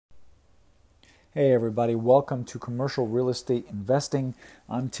Hey everybody, welcome to Commercial Real Estate Investing.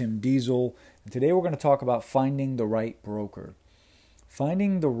 I'm Tim Diesel, and today we're going to talk about finding the right broker.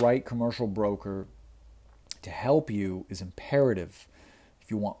 Finding the right commercial broker to help you is imperative if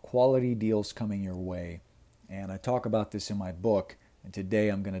you want quality deals coming your way. And I talk about this in my book, and today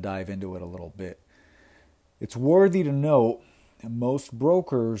I'm going to dive into it a little bit. It's worthy to note that most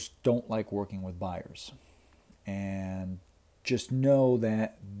brokers don't like working with buyers. And just know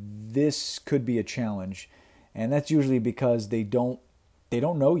that this could be a challenge, and that's usually because they don't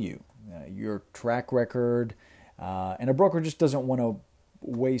know you, your track record, and a broker just doesn't want to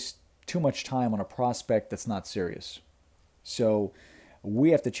waste too much time on a prospect that's not serious. So we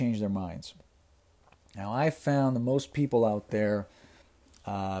have to change their minds. Now, I found that most people out there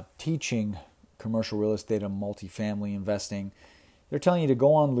teaching commercial real estate and multifamily investing, they're telling you to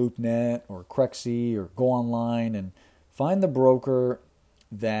go on LoopNet or Crexi or go online and find the broker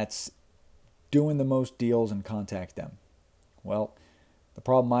that's doing the most deals and contact them. Well, the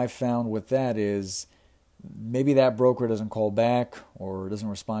problem I've found with that is maybe that broker doesn't call back or doesn't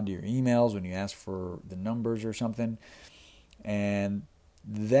respond to your emails when you ask for the numbers or something. And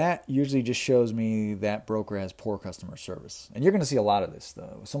that usually just shows me that broker has poor customer service. And you're going to see a lot of this,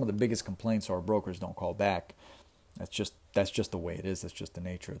 though. Some of the biggest complaints are brokers don't call back. That's just the way it is. That's just the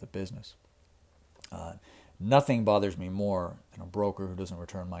nature of the business. Nothing bothers me more than a broker who doesn't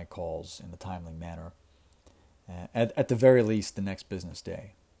return my calls in a timely manner, at the very least the next business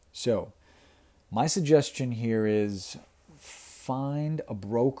day. So my suggestion here is find a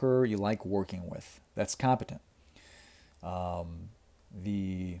broker you like working with that's competent.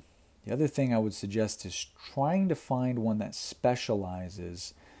 The other thing I would suggest is trying to find one that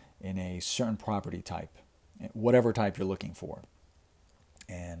specializes in a certain property type, whatever type you're looking for.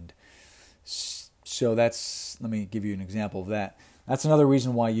 And so let me give you an example of that. That's another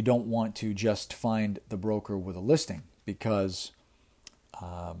reason why you don't want to just find the broker with a listing, because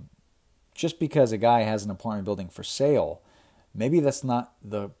just because a guy has an apartment building for sale, maybe that's not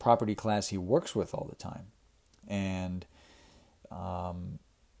the property class he works with all the time. And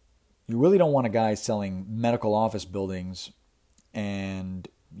you really don't want a guy selling medical office buildings and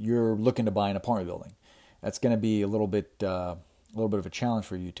you're looking to buy an apartment building. That's going to be a little bit of a challenge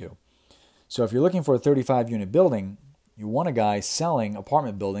for you too. So if you're looking for a 35-unit building, you want a guy selling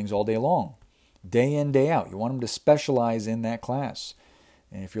apartment buildings all day long, day in, day out. You want him to specialize in that class.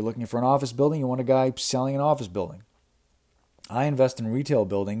 And if you're looking for an office building, you want a guy selling an office building. I invest in retail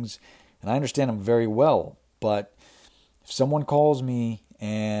buildings, and I understand them very well. But if someone calls me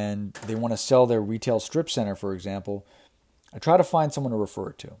and they want to sell their retail strip center, for example, I try to find someone to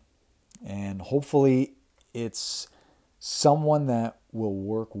refer it to. And hopefully it's someone that will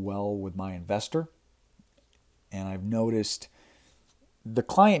work well with my investor. And I've noticed the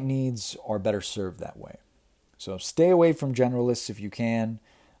client needs are better served that way. So stay away from generalists if you can.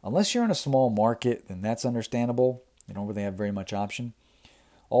 Unless you're in a small market, then that's understandable. You don't really have very much option.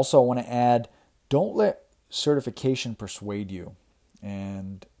 Also, I want to add, don't let certification persuade you.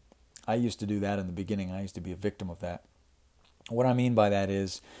 And I used to do that in the beginning. I used to be a victim of that. What I mean by that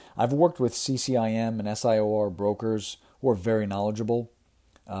is I've worked with CCIM and SIOR brokers who are very knowledgeable,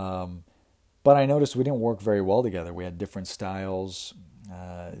 but I noticed we didn't work very well together. We had different styles.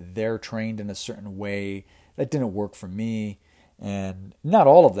 They're trained in a certain way that didn't work for me, and not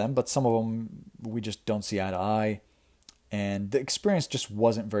all of them, but some of them we just don't see eye to eye, and the experience just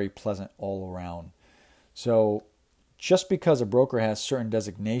wasn't very pleasant all around. So just because a broker has certain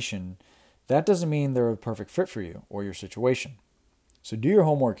designation, that doesn't mean they're a perfect fit for you or your situation. So do your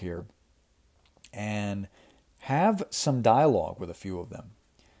homework here and have some dialogue with a few of them.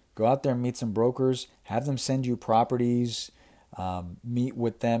 Go out there and meet some brokers, have them send you properties, meet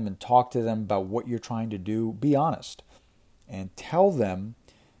with them and talk to them about what you're trying to do. Be honest and tell them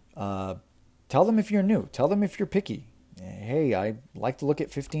if you're new, tell them if you're picky. Hey, I like to look at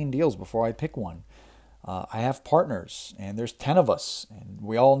 15 deals before I pick one. I have partners, and there's 10 of us, and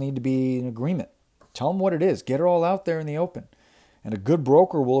we all need to be in agreement. Tell them what it is. Get it all out there in the open. And a good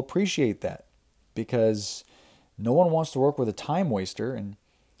broker will appreciate that, because no one wants to work with a time waster, and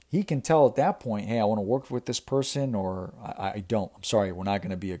he can tell at that point, hey, I want to work with this person, or I don't. I'm sorry, we're not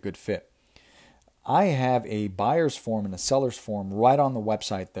going to be a good fit. I have a buyer's form and a seller's form right on the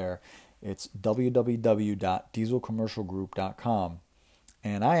website there. It's www.dieselcommercialgroup.com.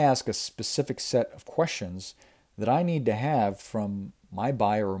 And I ask a specific set of questions that I need to have from my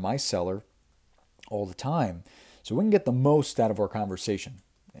buyer or my seller all the time, so we can get the most out of our conversation.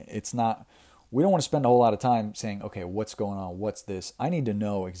 We don't want to spend a whole lot of time saying, okay, what's going on? What's this? I need to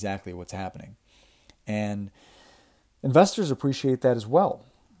know exactly what's happening. And investors appreciate that as well.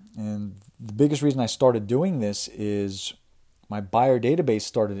 And the biggest reason I started doing this is my buyer database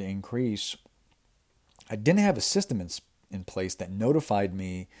started to increase. I didn't have a system in place that notified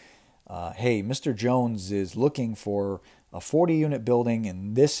me, hey, Mr. Jones is looking for a 40-unit building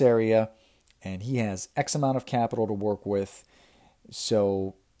in this area, and he has X amount of capital to work with.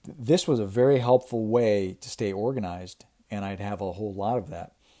 So this was a very helpful way to stay organized, and I'd have a whole lot of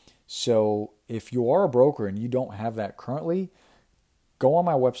that. So if you are a broker and you don't have that currently, go on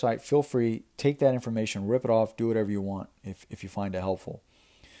my website, feel free, take that information, rip it off, do whatever you want if you find it helpful.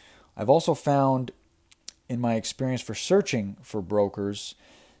 I've also found in my experience for searching for brokers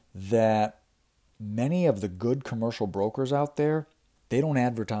that many of the good commercial brokers out there, they don't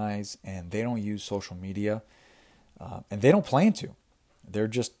advertise and they don't use social media, and they don't plan to. They're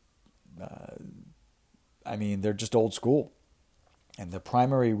just, they're just old school. And the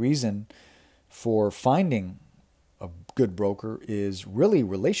primary reason for finding a good broker is really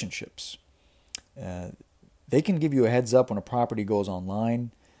relationships. They can give you a heads up when a property goes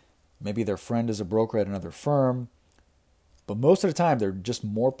online. Maybe their friend is a broker at another firm. But most of the time, they're just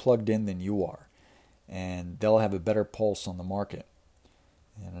more plugged in than you are. And they'll have a better pulse on the market.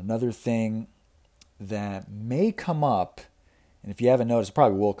 And another thing that may come up, and if you haven't noticed, it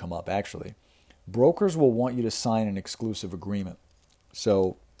probably will come up actually, brokers will want you to sign an exclusive agreement.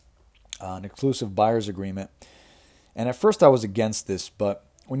 So an exclusive buyer's agreement. And at first I was against this, but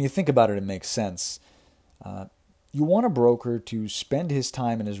when you think about it, it makes sense. You want a broker to spend his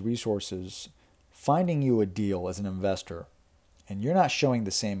time and his resources finding you a deal as an investor, and you're not showing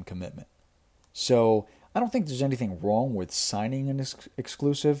the same commitment. So I don't think there's anything wrong with signing an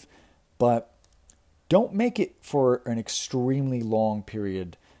exclusive, but don't make it for an extremely long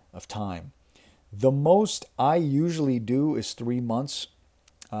period of time. The most I usually do is 3 months,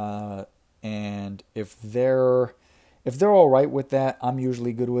 and if they're all right with that, I'm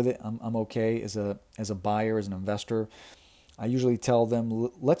usually good with it. I'm okay as a buyer, as an investor. I usually tell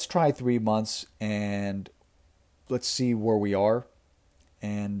them, let's try 3 months and let's see where we are,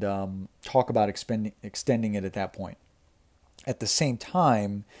 and talk about extending it at that point. At the same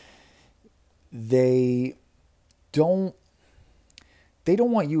time, they don't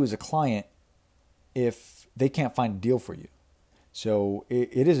want you as a client if they can't find a deal for you. So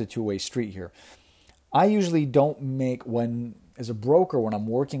it is a two-way street here. I usually don't make, as a broker, when I'm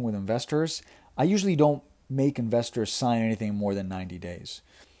working with investors, I usually don't make investors sign anything more than 90 days.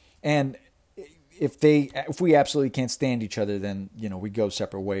 And if we absolutely can't stand each other, then we go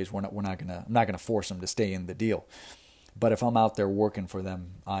separate ways. I'm not gonna force them to stay in the deal. But if I'm out there working for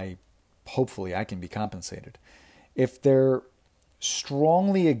them, hopefully I can be compensated. If they're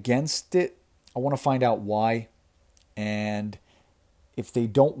strongly against it, I want to find out why. And if they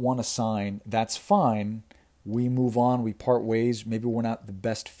don't want to sign, that's fine. We move on, we part ways. Maybe we're not the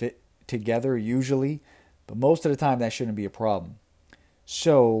best fit together usually, but most of the time that shouldn't be a problem.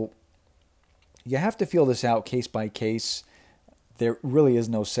 So you have to feel this out case by case. There really is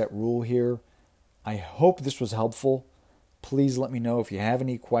no set rule here. I hope this was helpful. Please let me know if you have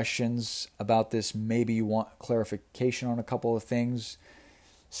any questions about this. Maybe you want clarification on a couple of things.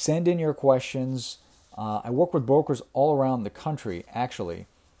 Send in your questions. I work with brokers all around the country, actually.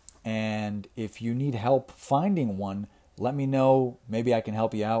 And if you need help finding one, let me know. Maybe I can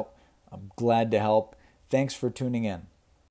help you out. I'm glad to help. Thanks for tuning in.